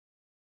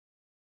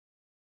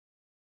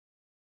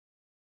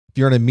If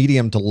you're in a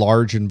medium to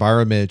large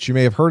environment, you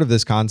may have heard of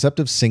this concept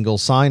of single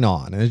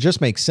sign-on, and it just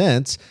makes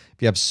sense.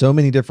 If you have so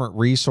many different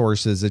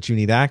resources that you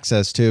need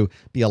access to,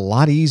 it'd be a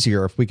lot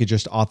easier if we could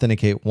just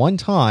authenticate one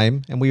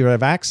time and we would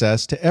have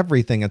access to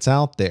everything that's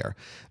out there.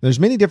 There's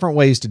many different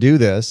ways to do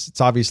this. It's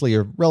obviously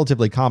a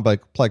relatively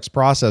complex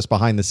process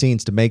behind the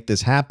scenes to make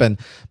this happen,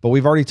 but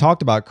we've already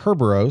talked about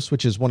Kerberos,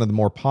 which is one of the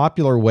more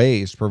popular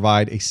ways to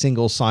provide a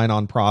single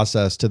sign-on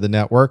process to the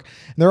network.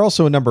 And there are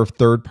also a number of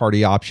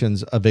third-party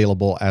options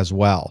available as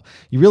well.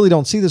 You really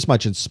don't see this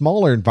much in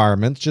smaller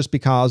environments just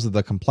because of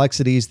the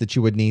complexities that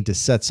you would need to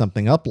set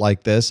something up like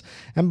this.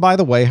 And by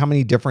the way, how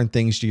many different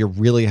things do you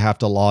really have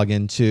to log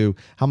into?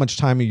 How much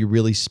time are you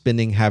really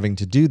spending having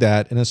to do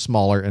that in a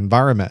smaller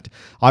environment?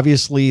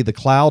 Obviously, the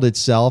cloud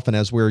itself, and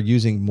as we're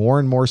using more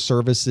and more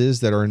services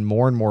that are in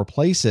more and more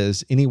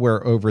places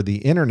anywhere over the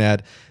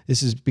internet,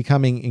 this is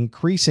becoming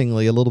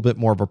increasingly a little bit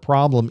more of a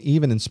problem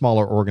even in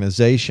smaller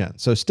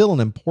organizations. So still an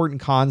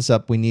important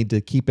concept we need to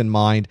keep in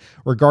mind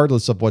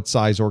regardless of what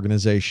size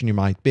organization you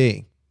might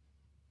be.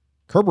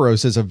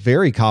 Kerberos is a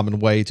very common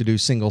way to do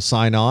single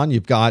sign-on.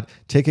 You've got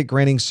ticket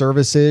granting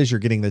services, you're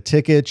getting the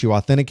tickets, you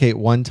authenticate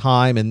one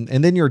time, and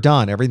then you're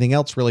done. Everything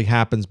else really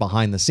happens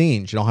behind the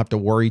scenes. You don't have to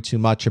worry too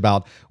much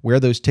about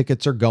where those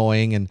tickets are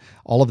going and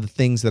all of the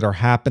things that are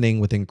happening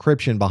with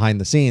encryption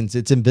behind the scenes.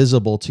 It's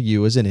invisible to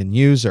you as an end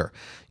user.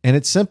 And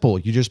it's simple.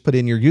 You just put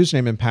in your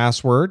username and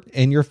password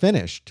and you're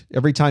finished.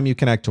 Every time you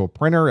connect to a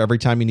printer, every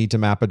time you need to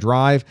map a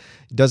drive,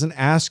 it doesn't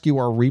ask you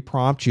or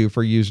reprompt you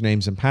for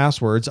usernames and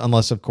passwords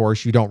unless, of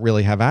course, you don't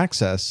really have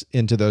access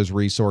into those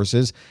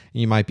resources.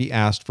 You might be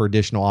asked for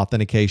additional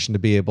authentication to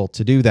be able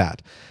to do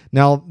that.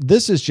 Now,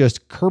 this is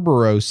just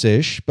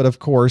Kerberos-ish, but of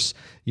course,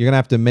 you're going to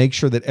have to make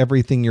sure that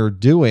everything you're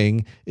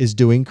doing is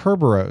doing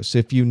Kerberos.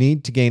 If you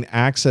need to gain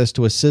access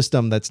to a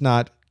system that's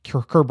not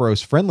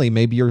Kerberos friendly,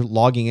 maybe you're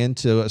logging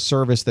into a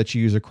service that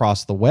you use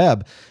across the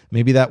web.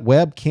 Maybe that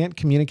web can't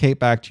communicate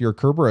back to your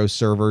Kerberos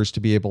servers to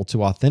be able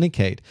to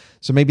authenticate.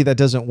 So maybe that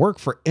doesn't work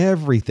for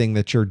everything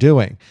that you're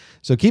doing.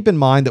 So keep in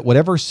mind that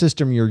whatever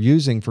system you're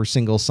using for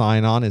single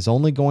sign-on is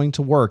only going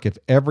to work if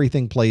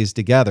everything plays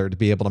together to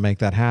be able to make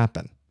that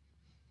happen.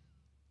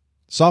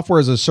 Software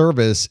as a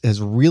service has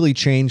really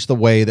changed the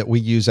way that we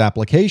use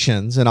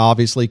applications and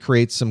obviously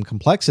creates some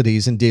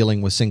complexities in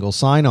dealing with single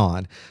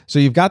sign-on. So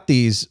you've got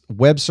these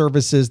web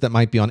services that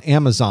might be on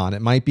Amazon.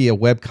 It might be a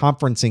web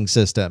conferencing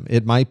system.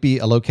 It might be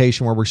a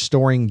location where we're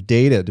storing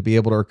data to be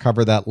able to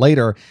recover that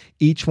later.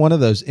 Each one of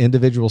those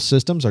individual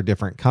systems are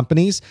different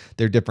companies.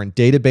 They're different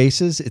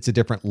databases. It's a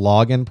different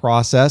login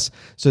process.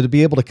 So to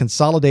be able to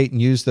consolidate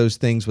and use those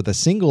things with a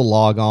single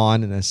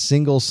logon and a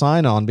single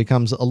sign-on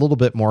becomes a little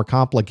bit more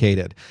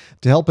complicated.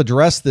 To help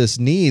address this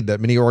need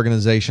that many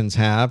organizations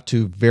have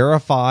to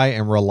verify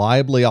and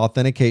reliably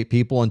authenticate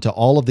people into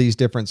all of these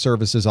different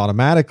services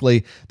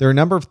automatically, there are a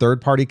number of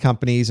third-party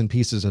companies and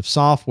pieces of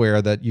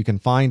software that you can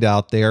find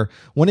out there.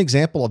 One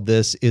example of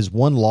this is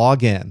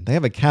OneLogin. They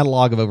have a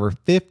catalog of over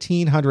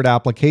 1,500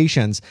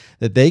 applications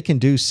that they can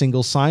do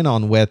single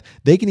sign-on with.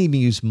 They can even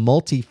use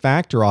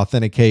multi-factor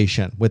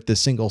authentication with this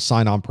single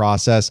sign-on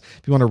process.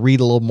 If you want to read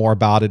a little more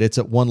about it, it's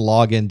at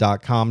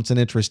onelogin.com. It's an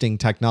interesting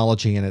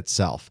technology in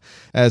itself.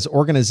 As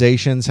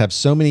organizations have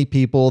so many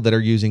people that are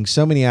using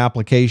so many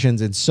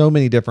applications in so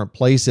many different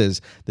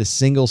places, the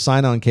single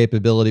sign-on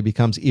capability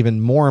becomes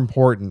even more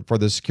important for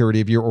the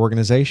security of your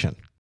organization.